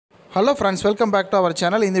Hello friends, welcome back to our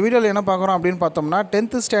channel. இந்த வீடியோவில் என்ன பார்க்குறோம் அப்படின்னு பார்த்தோம்னா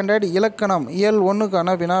 10th ஸ்டாண்டர்ட் இலக்கணம் இயல்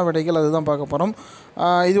 1க்கான வினா விடைகள் அதுதான் பார்க்க போகிறோம்.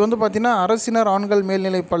 இது வந்து பார்த்திங்கன்னா அரசினர் ஆண்கள்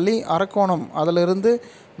மேல்நிலைப்பள்ளி அரக்கோணம் அதிலிருந்து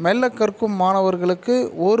மெல்ல கற்கும் மாணவர்களுக்கு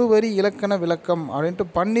ஒரு வரி இலக்கண விளக்கம்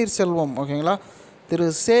அப்படின்ட்டு பன்னீர்செல்வம், ஓகேங்களா, திரு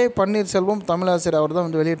சே பன்னீர்செல்வம் தமிழாசிரியர் அவர் தான்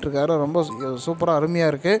வந்து வெளியிட்டிருக்காரு. ரொம்ப சூப்பராக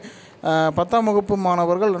அருமையாக இருக்குது. 10ஆம் வகுப்பு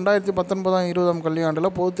மாணவர்கள் 2019-20 கல்வியாண்டில்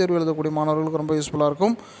பொதுத் தேர்வு எழுதக்கூடிய மாணவர்களுக்கு ரொம்ப யூஸ்ஃபுல்லாக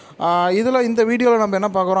இருக்கும். இதில் இந்த வீடியோவில் நம்ம என்ன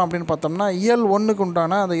பார்க்குறோம் அப்படின்னு பார்த்தோம்னா இயல் 1க்கு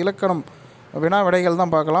உண்டான அந்த இலக்கணம் வினா விடைகள்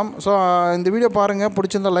தான் பார்க்கலாம். ஸோ இந்த வீடியோ பாருங்கள்,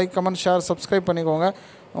 பிடிச்சிருந்தால் லைக், கமெண்ட், ஷேர், சப்ஸ்கிரைப் பண்ணிக்கோங்க.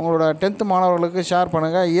 உங்களோட 10th மாணவர்களுக்கு ஷேர்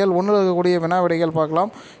பண்ணுங்கள். இயல் 1ல் இருக்கக்கூடிய வினா விடைகள்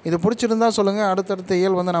பார்க்கலாம். இது பிடிச்சிருந்தால் சொல்லுங்கள், அடுத்தடுத்த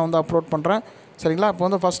இயல் வந்து நான் வந்து அப்லோட் பண்ணுறேன். சரிங்களா? இப்போ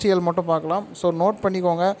வந்து ஃபஸ்ட் இயல் மட்டும் பார்க்கலாம். ஸோ நோட்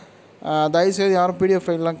பண்ணிக்கோங்க. தயவுசெய்து யாரும் பிடிஎஃப்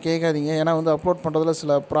ஃபைல்லாம் கேட்காதீங்க. ஏன்னா வந்து அப்லோட் பண்ணுறதுல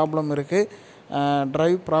சில ப்ராப்ளம் இருக்குது.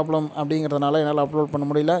 ட்ரைவ் ப்ராப்ளம் அப்படிங்கிறதுனால என்னால் அப்லோட் பண்ண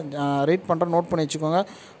முடியல. ரீட் பண்ணுறேன், நோட் பண்ணி வச்சுக்கோங்க.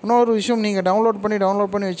 இன்னொரு விஷயம், நீங்கள் டவுன்லோட்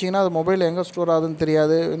பண்ணி வச்சிங்கன்னா அது மொபைலில் எங்கே ஸ்டோர் ஆகுதுன்னு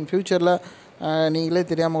தெரியாது. இன் ஃப்யூச்சரில் நீங்களே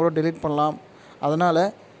தெரியாமல் கூட டெலீட் பண்ணலாம். அதனால்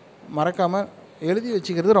மறக்காமல் எழுதி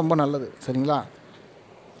வச்சுக்கிறது ரொம்ப நல்லது. சரிங்களா?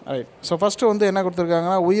 ரைட். ஸோ ஃபஸ்ட்டு வந்து என்ன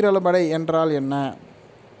கொடுத்துருக்காங்கன்னா உயிரளபடை என்றால் என்ன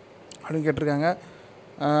அப்படின்னு கேட்டிருக்காங்க.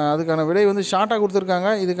 அதுக்கான விடை வந்து ஷார்ட்டாக கொடுத்துருக்காங்க.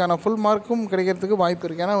 இதுக்கான ஃபுல் மார்க்கும் கிடைக்கிறதுக்கு வாய்ப்பு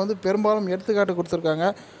இருக்குது. ஏன்னா வந்து பெரும்பாலும் எடுத்துக்காட்டு கொடுத்துருக்காங்க.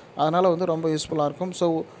 அதனால் வந்து ரொம்ப யூஸ்ஃபுல்லாக இருக்கும். ஸோ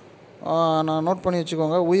நான் நோட் பண்ணி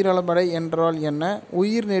வச்சுக்கோங்க. உயிரளபடை என்றால் என்ன?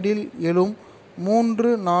 உயிர் நெடில் எழும்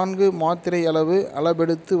 3-4 மாத்திரை அளவு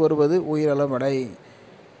அளபெடுத்து வருவது உயிரளபடை.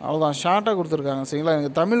 அவ்வளோதான், ஷார்ட்டாக கொடுத்துருக்காங்க. சரிங்களா?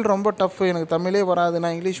 எனக்கு தமிழ் ரொம்ப டஃப்பு, எனக்கு தமிழே வராது.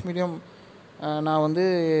 நான் இங்கிலீஷ் மீடியம், நான் வந்து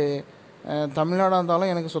தமிழ்நாடாக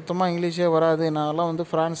இருந்தாலும் எனக்கு சுத்தமாக இங்கிலீஷே வராது. நான்லாம் வந்து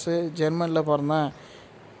ஃப்ரான்ஸு ஜெர்மனியில் பிறந்தேன்,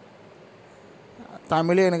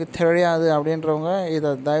 தமிழே எனக்கு தெரியாது அப்படின்றவங்க இதை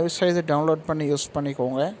தயவுசெய்து டவுன்லோட் பண்ணி யூஸ்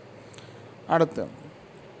பண்ணிக்கோங்க. அடுத்து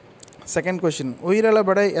செகண்ட் கொஷின்,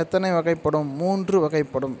 உயிரளபடை எத்தனை வகைப்படும்? 3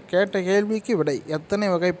 வகைப்படும். கேட்ட கேள்விக்கு விடை எத்தனை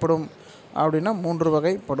வகைப்படும் அப்படின்னா 3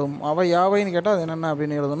 வகைப்படும். அவை யாவைன்னு கேட்டால் அது என்னென்ன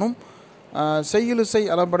அப்படின்னு எழுதணும். செய்யுளிசை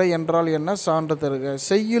அளபடை என்றால் என்ன? சான்று தருக.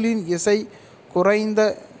 செய்யுளின் இசை குறைந்த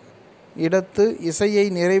இடத்து இசையை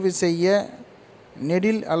நிறைவு செய்ய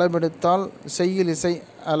நெடில் அளபெடுத்தால் செய்யுளிசை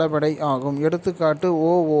அளபடை ஆகும். எடுத்துக்காட்டு ஓ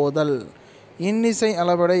ஓதல். இன்னிசை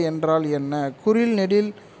அளபடை என்றால் என்ன? குறில் நெடில்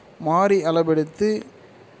மாறி அளபெடுத்து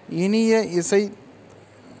இனிய இசை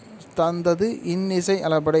தந்தது இன்னிசை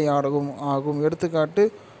அளபடை ஆகும். எடுத்துக்காட்டு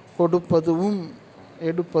கொடுப்பதுவும்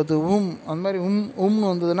எடுப்பதுவும். அந்த மாதிரி உம்னு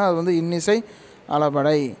வந்ததுன்னா அது வந்து இன்னிசை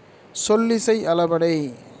அளபடை. சொல்லிசை அளபடை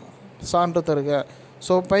சான்று தருக.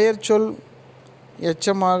 ஸோ பெயர் சொல்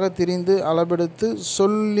எச்சமாக திரிந்து அளபெடுத்து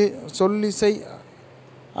சொல்லிசை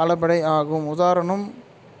அளபடை ஆகும். உதாரணம்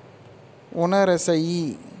உணரசையி.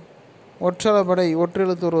 ஒற்றளபடை,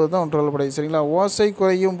 ஒற்றெழுத்து வருவது தான் ஒற்றளபடை. சரிங்களா? ஓசை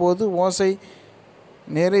குறையும் போது ஓசை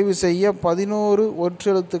நிறைவு செய்ய 11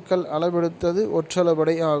 ஒற்றெழுத்துக்கள் அளபெடுத்தது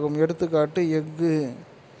ஒற்றளபடை ஆகும். எடுத்துக்காட்டு எஃகு,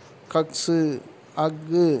 கக்ஸு,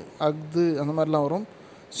 அஃகு, அஃது, அந்த மாதிரிலாம் வரும்.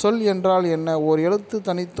 சொல் என்றால் என்ன? ஓர் எழுத்து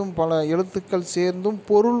தனித்தும் பல எழுத்துக்கள் சேர்ந்தும்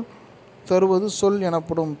பொருள் தருவது சொல்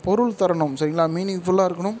எனப்படும். பொருள் தரணும். சரிங்களா? மீனிங்ஃபுல்லாக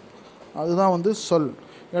இருக்கணும். அதுதான் வந்து சொல்.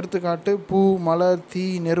 எடுத்துக்காட்டு பூ, மலர், தீ,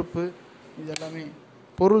 நெருப்பு, இது எல்லாமே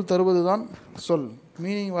பொருள் தருவது தான் சொல்.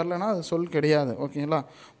 மீனிங் வரலன்னா அது சொல் கிடையாது. ஓகேங்களா?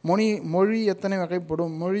 மொழி எத்தனை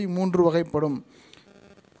வகைப்படும்? மொழி 3 வகைப்படும்.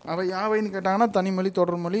 அவை யாவைன்னு கேட்டாங்கன்னா தனிமொழி,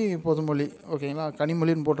 தொடர்மொழி, பொதுமொழி. ஓகேங்களா?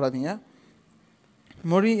 கனிமொழின்னு போட்டுறாதீங்க.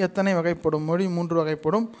 மொழி எத்தனை வகைப்படும்? மொழி 3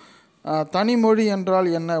 வகைப்படும். தனிமொழி என்றால்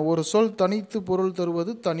என்ன? ஒரு சொல் தனித்து பொருள்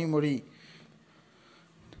தருவது தனிமொழி.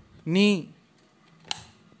 நீ,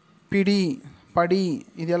 பிடி, படி,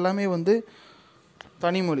 இது எல்லாமே வந்து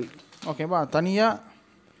தனிமொழி. ஓகேவா? தனியாக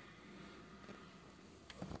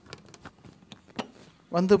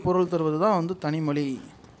வந்து பொருள் தருவது தான் வந்து தனிமொழி.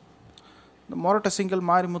 இந்த மொரட்டை சிங்கிள்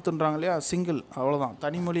மாரிமுத்துன்றாங்க இல்லையா, சிங்கிள், அவ்வளோதான்.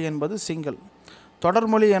 தனிமொழி என்பது சிங்கிள்.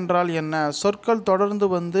 தொடர்மொழி என்றால் என்ன? சொற்கள் தொடர்ந்து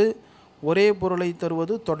வந்து ஒரே பொருளை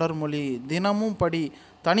தருவது தொடர்மொழி. தினமும் படி.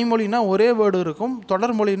 தனிமொழினா ஒரே வேர்டு இருக்கும்.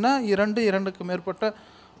 தொடர்மொழினா 2க்கு மேற்பட்ட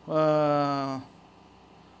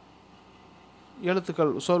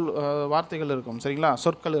எழுத்துக்கள், வார்த்தைகள் இருக்கும். சரிங்களா?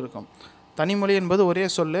 சொற்கள் இருக்கும். தனிமொழி என்பது ஒரே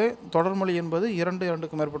சொல். தொடர்மொழி என்பது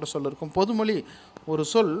 2க்கு மேற்பட்ட சொல் இருக்கும். பொதுமொழி ஒரு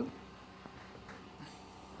சொல்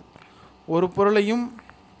ஒரு பொருளையும்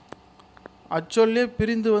அச்சொல்லே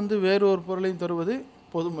பிரிந்து வந்து வேறு ஒரு பொருளையும் தருவது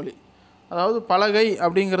பொதுமொழி. அதாவது பலகை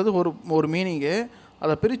அப்படிங்கிறது ஒரு மீனிங்கு.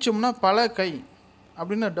 அதை பிரித்தோம்னா பல கை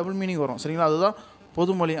அப்படின்னு டபுள் மீனிங் வரும். சரிங்களா? அதுதான்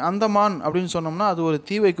பொதுமொழி. அந்தமான் அப்படின்னு சொன்னோம்னா அது ஒரு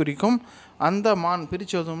தீவை குறிக்கும். அந்த மான்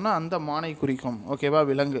பிரித்து எழுதோம்னா அந்த மானை குறிக்கும். ஓகேவா?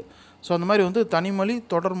 விலங்கு. ஸோ அந்த மாதிரி வந்து தனிமொழி,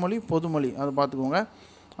 தொடர்மொழி, பொதுமொழி, அதை பார்த்துக்கோங்க.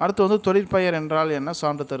 அடுத்து வந்து தொழிற்பெயர் என்றால் என்ன?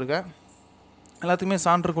 சான்று தருக. எல்லாத்துக்குமே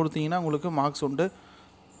சான்று கொடுத்தீங்கன்னா உங்களுக்கு மார்க்ஸ் உண்டு.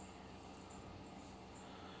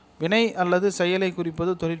 வினை அல்லது செயலை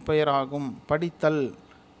குறிப்பது தொழிற்பெயர் ஆகும். படித்தல்,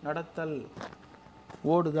 நடத்தல்,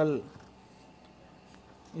 ஓடுதல்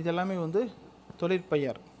இதெல்லாமே வந்து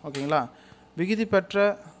தொழிற்பெயர். ஓகேங்களா. விகுதி பெற்ற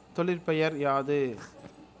தொழிற்பெயர் யாது?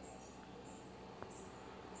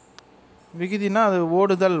 விகுதினா அது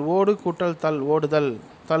ஓடுதல், ஓடு கூட்டல் தல், ஓடுதல்,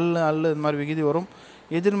 தல் அல்லு இது மாதிரி விகுதி வரும்.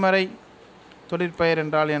 எதிர்மறை தொழிற்பெயர்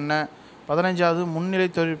என்றால் என்ன? 15வது முன்னிலை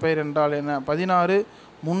தொழிற்பெயர் என்றால் என்ன? 16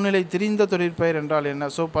 முன்னிலை திரிந்த தொழிற்பெயர் என்றால் என்ன?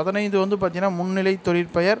 ஸோ 15 வந்து பார்த்திங்கன்னா முன்னிலை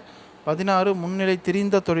தொழிற்பெயர், 16 முன்னிலை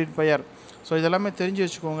திரிந்த தொழிற்பெயர். ஸோ இதெல்லாமே தெரிஞ்சு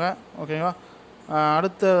வச்சுக்கோங்க. ஓகேவா.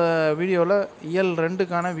 அடுத்த வீடியோவில் இயல்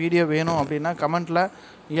 2க்கான வீடியோ வேணும் அப்படின்னா கமெண்ட்டில்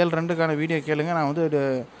இயல் 2க்கான வீடியோ கேளுங்க. நான் வந்து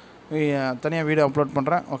தனியாக வீடியோ அப்லோட்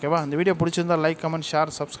பண்ணுறேன். ஓகேவா. இந்த வீடியோ பிடிச்சிருந்தால் லைக், கமெண்ட்,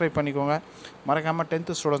 ஷேர், சப்ஸ்கிரைப் பண்ணிக்கோங்க. மறக்காமல்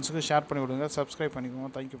 10th ஸ்டூடெண்ட்ஸுக்கு ஷேர் பண்ணி விடுங்க. சப்ஸ்கிரைப்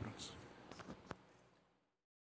பண்ணிக்கோங்க. Thank you friends.